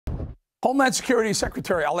Homeland Security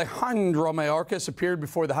Secretary Alejandro Mayorkas appeared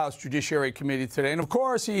before the House Judiciary Committee today. And of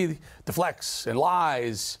course, he deflects and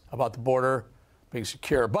lies about the border being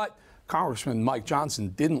secure. But Congressman Mike Johnson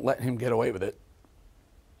didn't let him get away with it.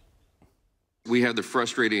 We have the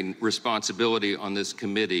frustrating responsibility on this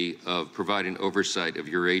committee of providing oversight of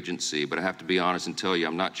your agency. But I have to be honest and tell you,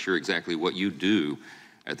 I'm not sure exactly what you do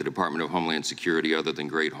at the Department of Homeland Security other than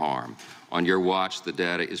great harm. On your watch, the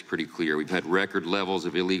data is pretty clear. We've had record levels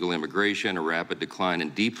of illegal immigration, a rapid decline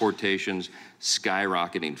in deportations,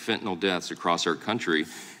 skyrocketing fentanyl deaths across our country,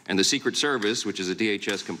 and the Secret Service, which is a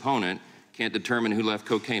DHS component, can't determine who left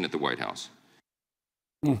cocaine at the White House.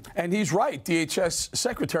 And he's right. DHS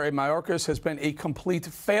Secretary Mayorkas has been a complete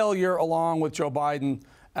failure along with Joe Biden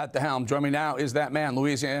at the helm. Joining me now is that man,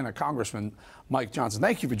 Louisiana Congressman Mike Johnson.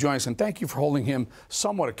 Thank you for joining us, and thank you for holding him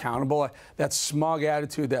somewhat accountable. That smug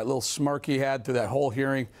attitude, that little smirk he had through that whole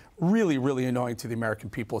hearing, really, really annoying to the American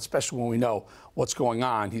people, especially when we know what's going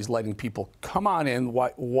on. He's letting people come on in,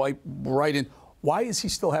 wipe right in. Why does he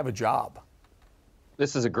still have a job?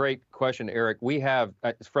 This is a great question, Eric. We have,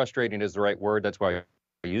 frustrating is the right word. That's why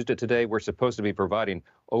I used it today. We're supposed to be providing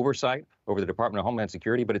oversight over the Department of Homeland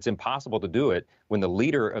Security, but it's impossible to do it when the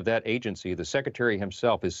leader of that agency, the secretary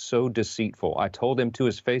himself, is so deceitful. I told him to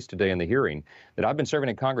his face today in the hearing that I've been serving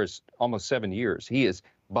in Congress almost 7 years. He is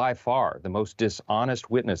by far the most dishonest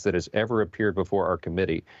witness that has ever appeared before our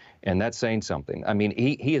committee, and that's saying something. I mean,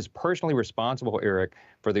 he is personally responsible, Eric,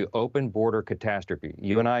 for the open border catastrophe.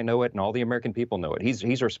 You and I know it, and all the American people know it.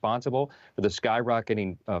 He's responsible for the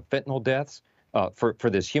skyrocketing fentanyl deaths. For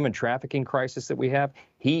this human trafficking crisis that we have.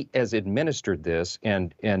 He has administered this,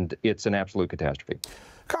 and it's an absolute catastrophe.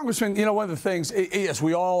 Congressman, you know, one of the things, yes,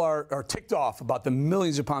 we all are ticked off about the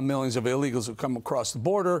millions upon millions of illegals who come across the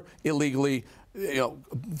border illegally, you know,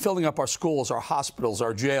 filling up our schools, our hospitals,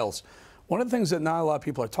 our jails. One of the things that not a lot of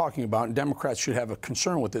people are talking about, and Democrats should have a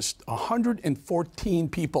concern with this, 114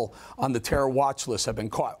 people on the terror watch list have been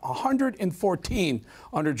caught. 114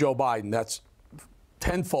 under Joe Biden. That's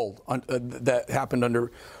tenfold that happened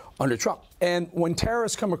under Trump. And when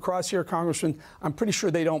terrorists come across here, Congressman, I'm pretty sure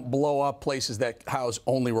they don't blow up places that house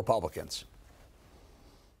only Republicans.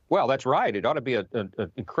 Well, that's right. It ought to be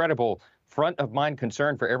an incredible front of mind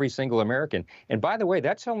concern for every single American. And by the way,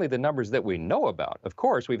 that's only the numbers that we know about. Of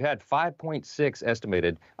course, we've had 5.6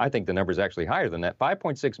 estimated. I think the number is actually higher than that.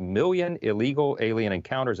 5.6 million illegal alien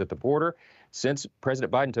encounters at the border since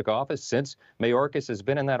President Biden took office, since Mayorkas has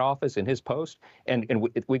been in that office in his post. And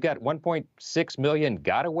we've got 1.6 million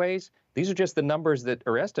gotaways. These are just the numbers that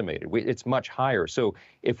are estimated. It's much higher. So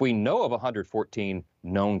if we know of 114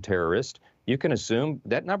 known terrorists, you can assume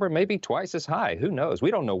that number may be twice as high. Who knows?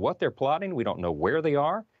 We don't know what they're plotting. We don't know where they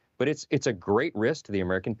are. But it's a great risk to the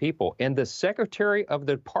American people. And the Secretary of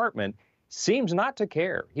the Department seems not to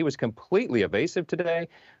care. He was completely evasive today.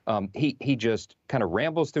 He just kind of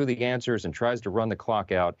rambles through the answers and tries to run the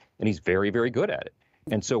clock out, and he's very, very good at it.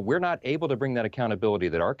 And so we're not able to bring that accountability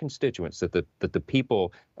that our constituents, that the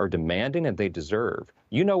people are demanding and they deserve.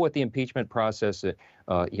 You know what the impeachment process,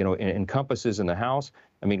 encompasses in the House.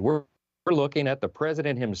 I mean, we're looking at the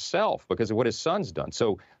president himself because of what his son's done.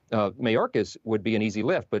 So Mayorkas would be an easy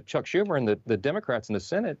lift, but Chuck Schumer and the Democrats in the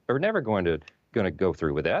Senate are never going to go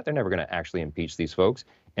through with that. They're never going to actually impeach these folks.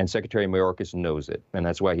 And Secretary Mayorkas knows it. And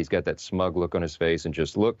that's why he's got that smug look on his face and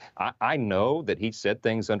just look. I know that he said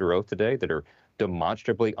things under oath today that are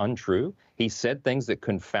demonstrably untrue. He said things that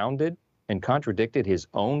confounded and contradicted his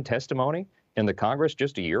own testimony in the Congress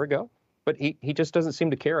just a year ago. But he just doesn't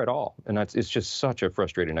seem to care at all, and it's just such a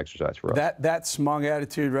frustrating exercise for us. That smug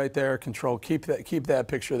attitude right there, control. Keep that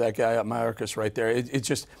picture of that guy up, Mayorkas, right there.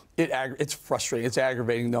 It's frustrating. It's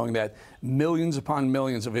aggravating knowing that millions upon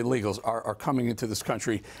millions of illegals are coming into this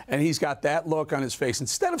country, and he's got that look on his face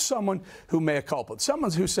instead of someone who mea culpa,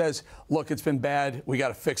 someone who says, "Look, it's been bad. We got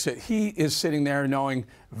to fix it." He is sitting there knowing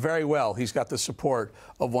very well he's got the support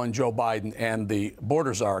of one Joe Biden and the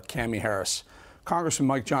border czar, Kamala Harris. Congressman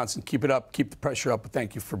Mike Johnson, keep it up, keep the pressure up, but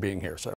thank you for being here, sir.